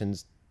the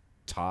nation's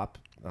top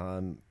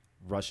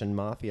Russian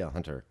mafia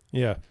hunter.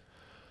 Yeah.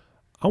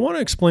 I want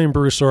to explain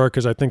Bruce Orr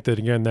because I think that,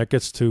 again, that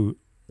gets to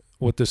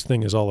what this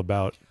thing is all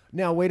about.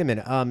 Now, wait a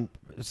minute.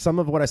 Some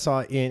of what I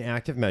saw in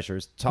Active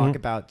Measures talk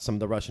about some of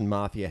the Russian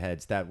mafia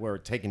heads that were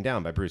taken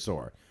down by Bruce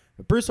Orr.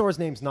 But Bruce Orr's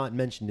name's not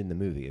mentioned in the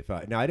movie.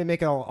 Now, I didn't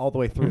make it all the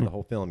way through the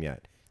whole film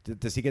yet.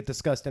 Does he get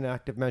discussed in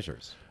Active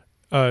Measures?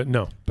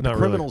 No, but the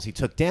criminals he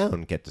took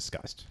down get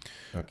discussed.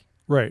 Okay.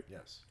 Right.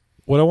 Yes.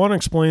 What I want to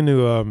explain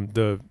to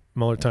the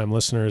Mueller Time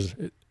listeners,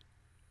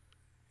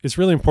 it's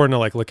really important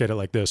to look at it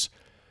like this.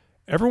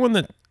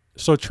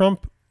 So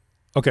Trump,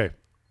 okay,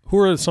 who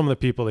are some of the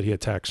people that he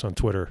attacks on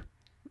Twitter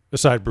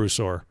aside Bruce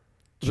Orr?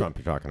 Trump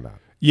you're talking about?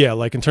 Yeah,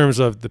 like in terms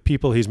of the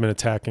people he's been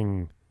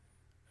attacking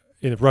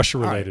in Russia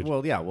related. Right.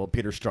 Well, yeah. Well,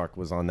 Peter Strzok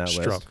was on that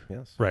list.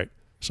 Yes. Right.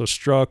 So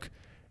Strzok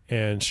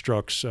and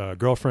Strzok's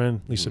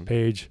girlfriend, Lisa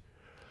Page.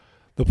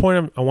 The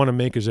point I want to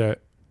make is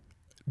that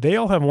they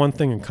all have one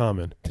thing in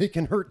common. They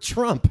can hurt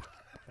Trump.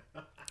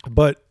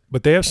 But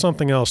they have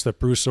something else that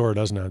Bruce Orr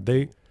doesn't have.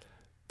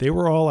 They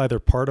were all either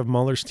part of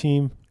Mueller's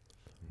team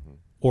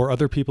or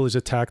other people he's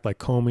attacked, like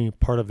Comey,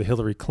 part of the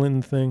Hillary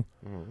Clinton thing.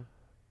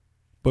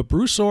 But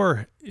Bruce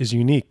Orr is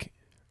unique.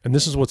 And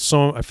this is what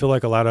I feel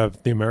like a lot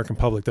of the American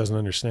public doesn't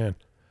understand.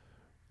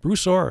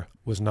 Bruce Orr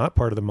was not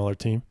part of the Mueller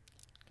team,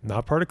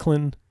 not part of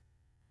Clinton.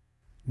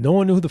 No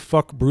one knew who the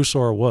fuck Bruce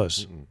Orr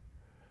was.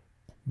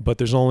 But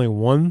there's only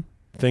one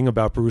thing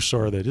about Bruce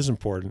Orr that is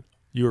important.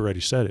 You already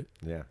said it.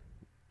 Yeah.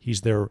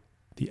 He's the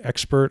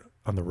expert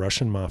on the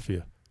Russian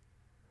mafia.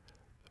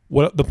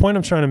 The point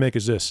I'm trying to make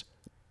is this.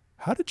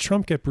 How did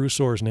Trump get Bruce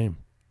Orr's name?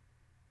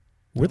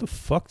 Where the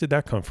fuck did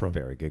that come from?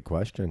 Very good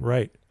question.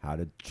 Right. How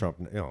did Trump...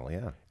 Oh,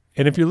 yeah.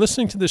 And if you're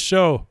listening to this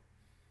show,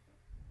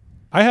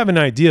 I have an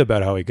idea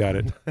about how he got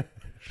it.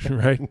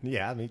 Right?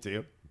 Yeah, me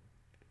too.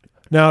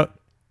 Now,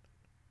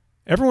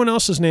 everyone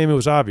else's name, it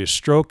was obvious.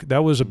 Strzok,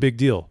 that was a big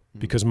deal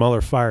because Mueller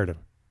fired him.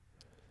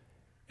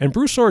 And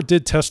Bruce Orr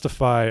did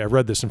testify. I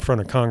read this in front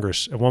of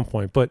Congress at one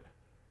point, but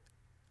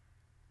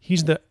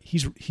he's the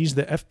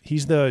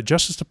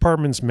Justice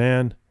Department's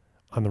man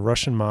on the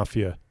Russian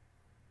mafia,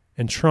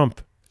 and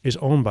Trump is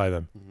owned by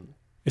them.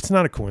 It's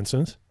not a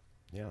coincidence.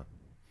 Yeah.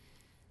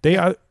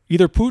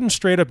 Either Putin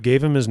straight up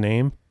gave him his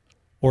name,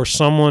 or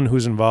someone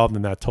who's involved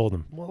in that told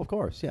him. Well, of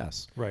course,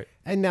 yes. Right.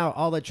 And now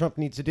all that Trump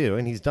needs to do,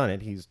 and he's done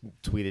it, he's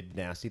tweeted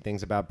nasty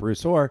things about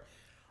Bruce Orr.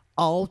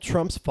 All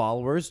Trump's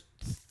followers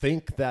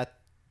think that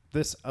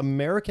this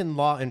American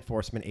law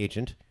enforcement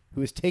agent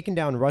who has taken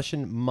down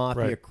Russian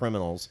mafia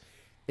criminals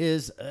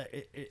is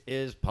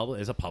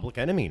a public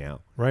enemy now.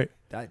 Right.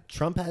 That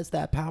Trump has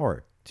that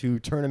power to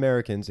turn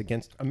Americans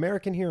against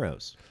American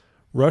heroes.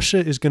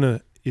 Russia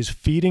is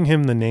feeding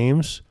him the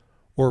names,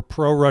 or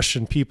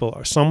pro-Russian people,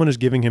 or someone is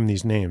giving him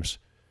these names,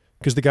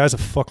 because the guy's a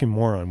fucking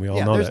moron. We all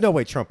know that. There's no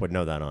way Trump would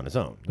know that on his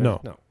own.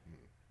 No.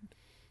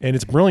 And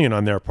it's brilliant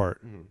on their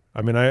part.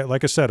 I mean,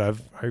 like I said, I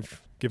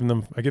give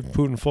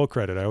Putin full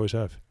credit. I always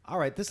have. All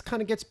right, this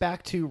kind of gets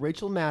back to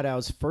Rachel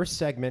Maddow's first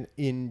segment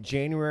in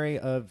January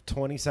of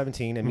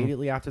 2017,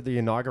 immediately after the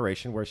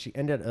inauguration, where she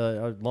ended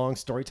a long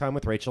story time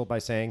with Rachel by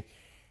saying,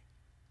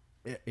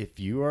 if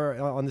you are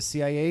on the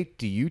CIA,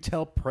 do you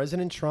tell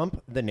President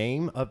Trump the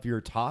name of your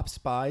top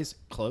spies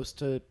close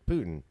to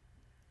Putin?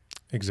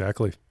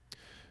 Exactly.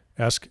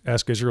 Ask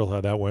Israel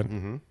how that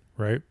went,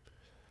 right?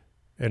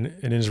 And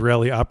an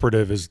Israeli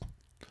operative has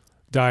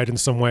died in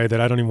some way that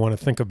I don't even want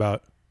to think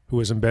about, who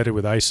was embedded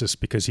with ISIS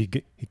because he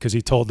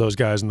told those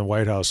guys in the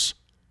White House.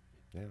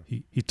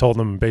 Yeah. He told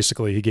them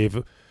basically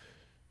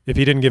if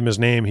he didn't give him his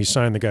name, he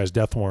signed the guy's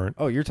death warrant.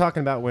 Oh, you're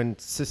talking about when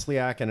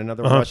Kislyak and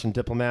another Russian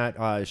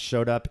diplomat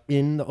showed up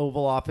in the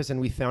Oval Office, and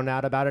we found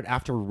out about it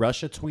after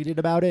Russia tweeted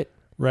about it?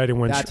 Right. And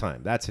when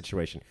that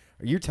situation.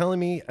 Are you telling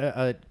me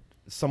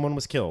someone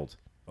was killed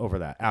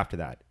after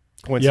that,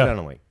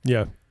 coincidentally?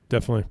 Yeah,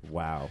 definitely.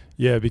 Wow.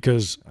 Yeah,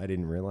 because I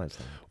didn't realize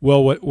that.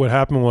 Well, what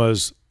happened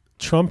was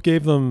Trump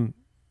gave them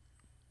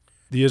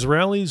The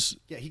Israelis...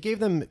 Yeah, he gave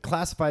them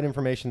classified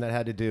information that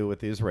had to do with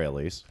the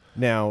Israelis.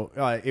 Now,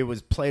 it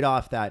was played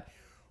off that,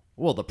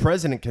 well, the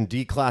president can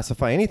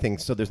declassify anything,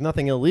 so there's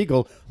nothing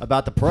illegal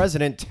about the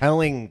president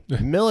telling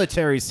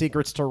military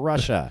secrets to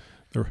Russia.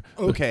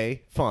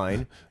 Okay,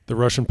 fine. The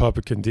Russian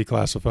puppet can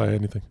declassify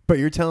anything. But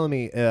you're telling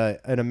me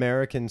an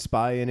American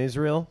spy in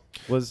Israel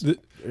was...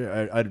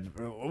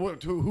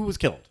 who was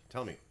killed?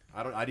 Tell me.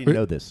 I didn't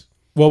know this.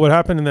 Well, what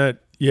happened in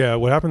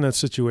that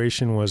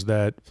situation was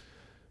that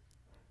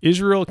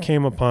Israel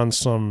came upon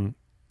some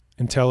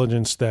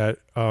intelligence that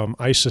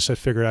ISIS had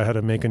figured out how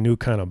to make a new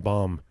kind of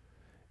bomb.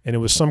 And it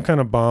was some kind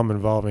of bomb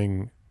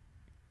involving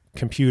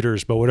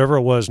computers, but whatever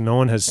it was, no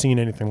one had seen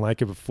anything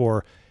like it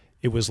before.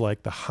 It was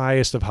like the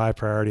highest of high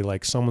priority,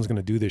 like someone's going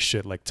to do this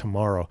shit like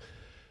tomorrow.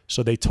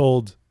 So they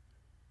told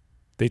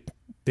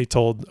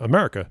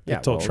America. They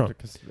told Trump.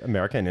 Because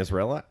America and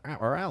Israel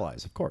are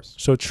allies, of course.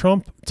 So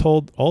Trump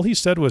all he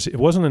said was, it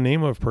wasn't the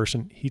name of a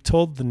person. He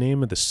told the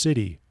name of the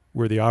city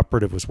where the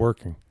operative was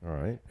working. All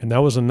right. And that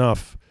was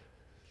enough.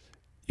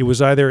 It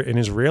was either an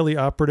Israeli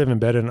operative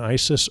embedded in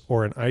ISIS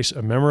or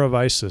a member of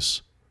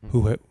ISIS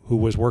who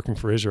was working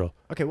for Israel.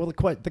 Okay, well,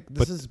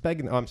 this is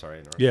begging... Oh, I'm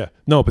sorry. Yeah.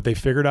 No, but they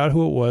figured out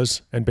who it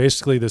was. And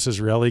basically this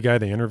Israeli guy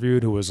they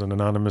interviewed, who was an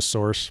anonymous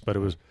source, but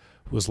it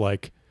was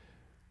like,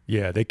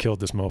 yeah, they killed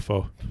this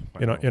mofo.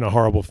 Wow. in a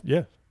horrible...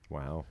 Yeah.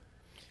 Wow.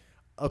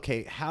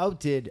 Okay, how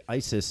did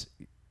ISIS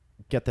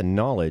get the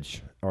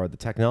knowledge or the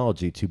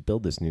technology to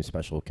build this new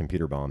special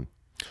computer bomb?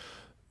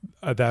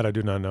 That I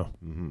do not know.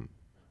 Mm-hmm.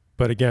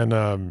 But again,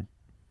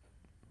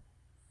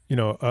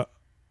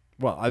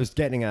 well, I was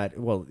getting at,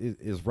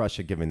 is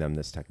Russia giving them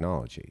this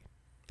technology?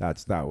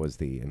 That was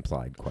the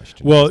implied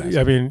question. Well,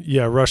 I mean,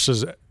 yeah,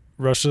 Russia's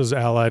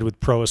allied with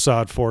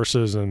pro-Assad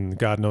forces and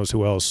God knows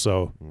who else.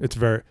 So it's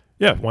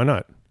why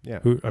not? Yeah.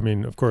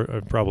 Of course,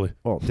 probably.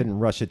 Well, didn't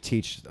Russia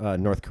teach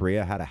North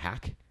Korea how to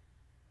hack?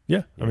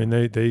 Yeah. I mean,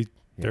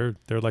 they're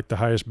like the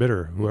highest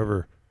bidder,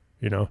 whoever,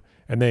 and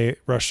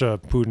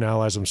Putin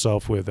allies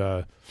himself with,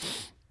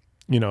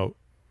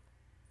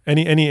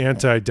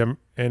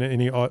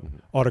 any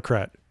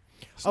autocrat.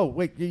 Oh,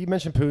 wait, you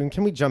mentioned Putin.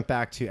 Can we jump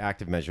back to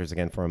active measures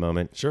again for a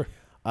moment? Sure.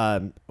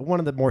 One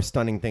of the more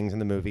stunning things in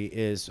the movie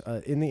is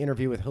in the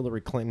interview with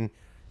Hillary Clinton,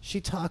 she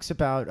talks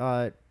about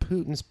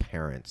Putin's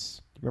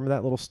parents. Remember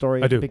that little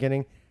story at the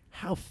beginning?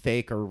 How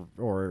fake or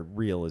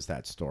real is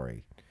that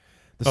story?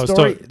 It's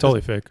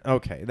totally fake.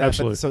 Okay.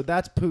 Absolutely. So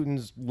that's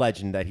Putin's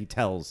legend that he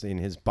tells in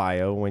his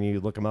bio when you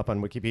look him up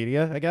on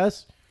Wikipedia, I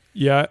guess?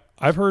 Yeah,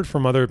 I've heard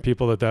from other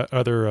people that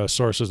other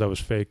sources that was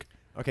fake.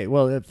 Okay,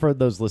 well, for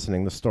those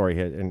listening, the story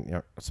hit,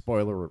 and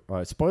spoiler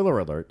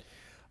alert.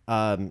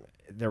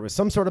 There was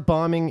some sort of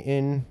bombing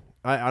in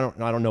I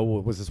don't know,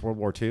 was this World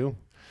War II?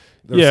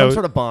 There was some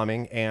sort of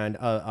bombing, and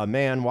a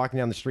man walking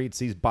down the street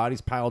sees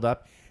bodies piled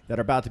up that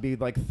are about to be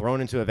like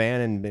thrown into a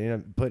van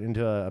and put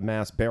into a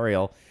mass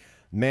burial.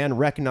 Man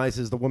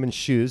recognizes the woman's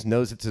shoes,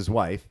 knows it's his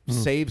wife,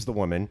 saves the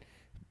woman,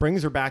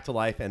 brings her back to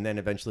life, and then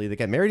eventually they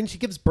get married, and she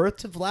gives birth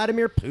to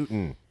Vladimir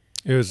Putin.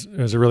 It was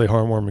a really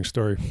heartwarming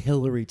story.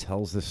 Hillary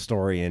tells this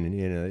story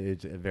in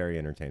a very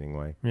entertaining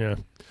way. Yeah.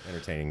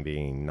 Entertaining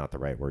being not the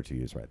right word to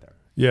use right there.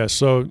 Yeah,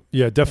 so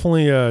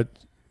definitely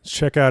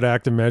check out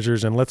Active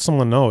Measures and let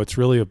someone know. It's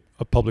really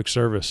a public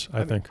service,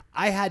 I think.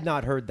 I had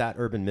not heard that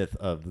urban myth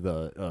of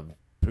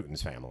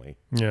Putin's family.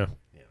 Yeah.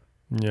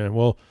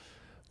 Well,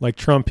 like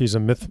Trump, he's a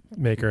myth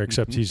maker,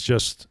 except he's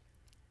just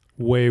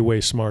way,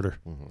 way smarter.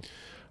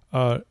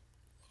 Mm-hmm.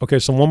 Okay,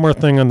 so one more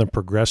thing on the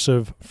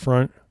progressive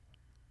front.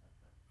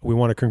 We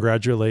want to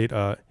congratulate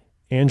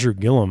Andrew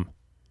Gillum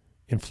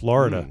in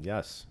Florida,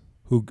 yes,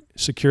 who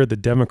secured the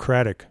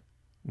Democratic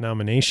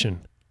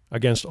nomination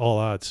against all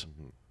odds.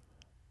 Mm-hmm.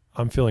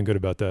 I'm feeling good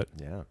about that.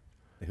 Yeah.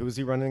 Who was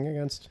he running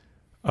against?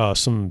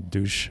 Some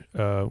douche.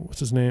 What's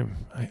his name?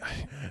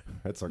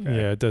 That's okay.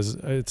 Yeah,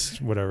 it's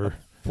whatever. A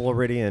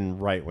Floridian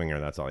right winger.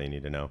 That's all you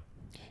need to know.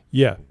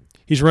 Yeah,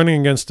 he's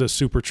running against a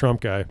super Trump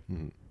guy.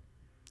 Mm-hmm.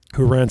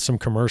 Who ran some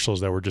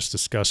commercials that were just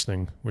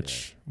disgusting,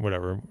 which,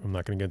 whatever, I'm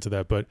not going to get into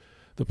that. But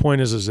the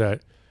point is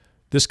that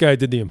this guy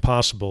did the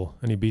impossible,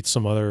 and he beat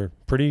some other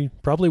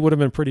probably would have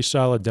been pretty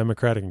solid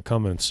Democratic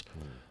incumbents.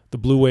 The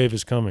blue wave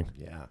is coming.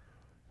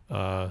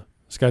 Yeah.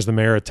 This guy's the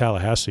mayor of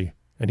Tallahassee,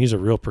 and he's a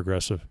real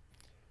progressive.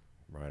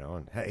 Right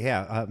on.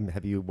 Yeah.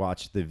 Have you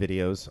watched the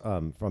videos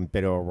from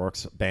Beto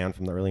O'Rourke's band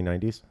from the early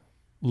 90s?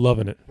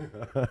 Loving it.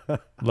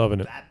 Loving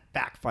it. That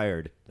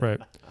backfired.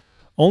 Right.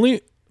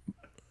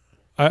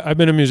 I've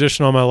been a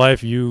musician all my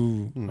life.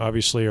 You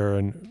obviously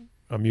are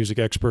a music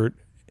expert.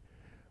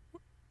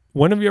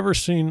 When have you ever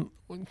seen?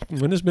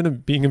 When has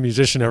being a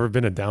musician ever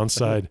been a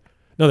downside?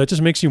 No, that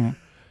just makes you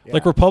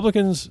like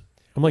Republicans.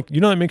 I'm like,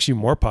 that makes you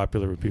more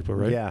popular with people,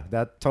 right? Yeah,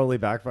 that totally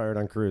backfired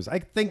on Cruz. I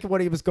think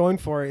what he was going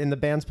for in the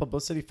band's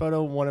publicity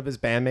photo, one of his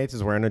bandmates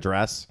is wearing a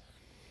dress.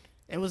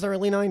 It was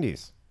early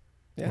 90s.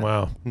 Yeah.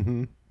 Wow.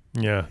 Mm-hmm.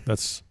 Yeah,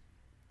 that's.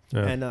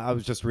 Yeah. And I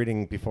was just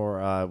reading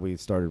before we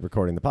started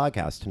recording the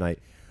podcast tonight.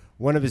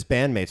 One of his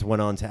bandmates went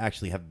on to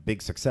actually have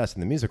big success in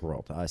the music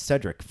world.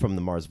 Cedric from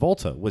the Mars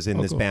Volta was in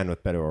this band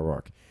with Beto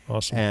O'Rourke.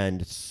 Awesome.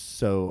 And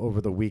so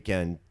over the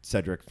weekend,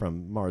 Cedric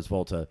from Mars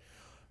Volta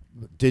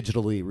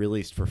digitally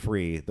released for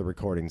free the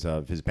recordings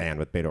of his band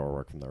with Beto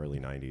O'Rourke from the early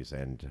 90s.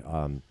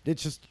 And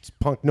it's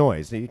punk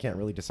noise. You can't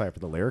really decipher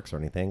the lyrics or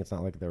anything. It's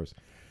not like they're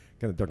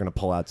going to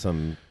pull out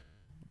some,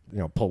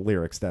 pull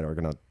lyrics that are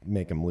going to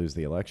make him lose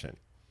the election.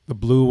 The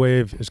blue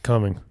wave is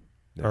coming.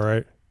 Yeah. All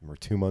right. We're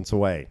 2 months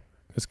away.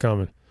 It's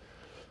coming.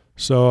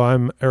 So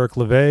I'm Eric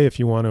LeVay. If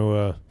you want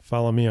to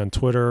follow me on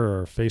Twitter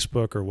or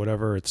Facebook or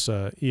whatever, it's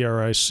EricLevai.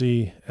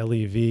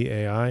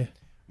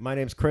 My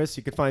name's Chris.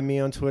 You can find me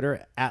on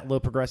Twitter at Low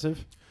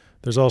Progressive.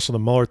 There's also the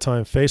Mueller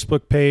Time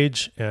Facebook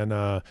page. And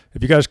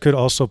if you guys could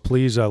also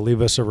please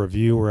leave us a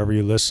review wherever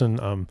you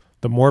listen.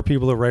 The more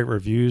people that write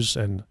reviews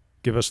and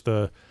give us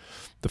the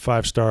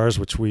 5 stars,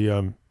 which we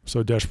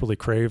so desperately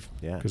crave,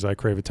 because I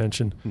crave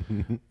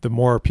attention, the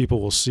more people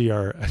will see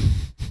our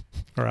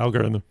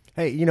algorithm.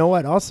 Hey, you know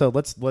what? Also,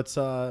 let's plug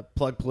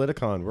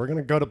Politicon. We're going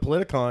to go to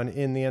Politicon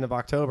in the end of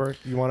October.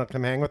 You want to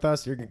come hang with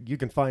us? You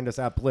can find us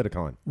at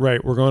Politicon.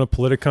 Right. We're going to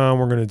Politicon.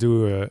 We're going to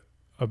do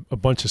a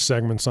bunch of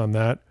segments on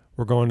that.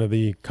 We're going to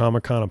the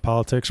Comic-Con of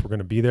Politics. We're going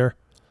to be there.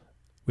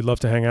 We'd love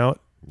to hang out.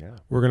 Yeah.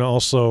 We're going to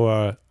also,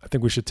 I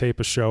think we should tape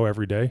a show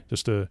every day,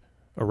 just a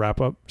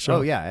wrap-up show.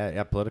 Oh, yeah,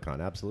 at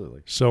Politicon.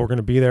 Absolutely. So we're going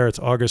to be there. It's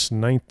August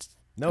 9th.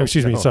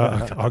 It's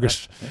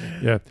August.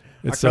 Yeah.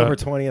 It's October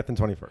 20th and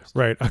 21st.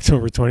 Right,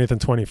 October 20th and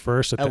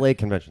 21st. At LA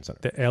Convention Center.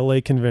 The LA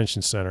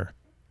Convention Center.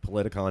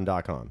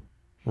 Politicon.com.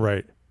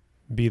 Right.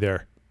 Be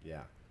there.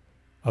 Yeah.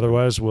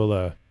 Otherwise,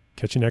 we'll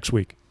catch you next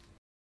week.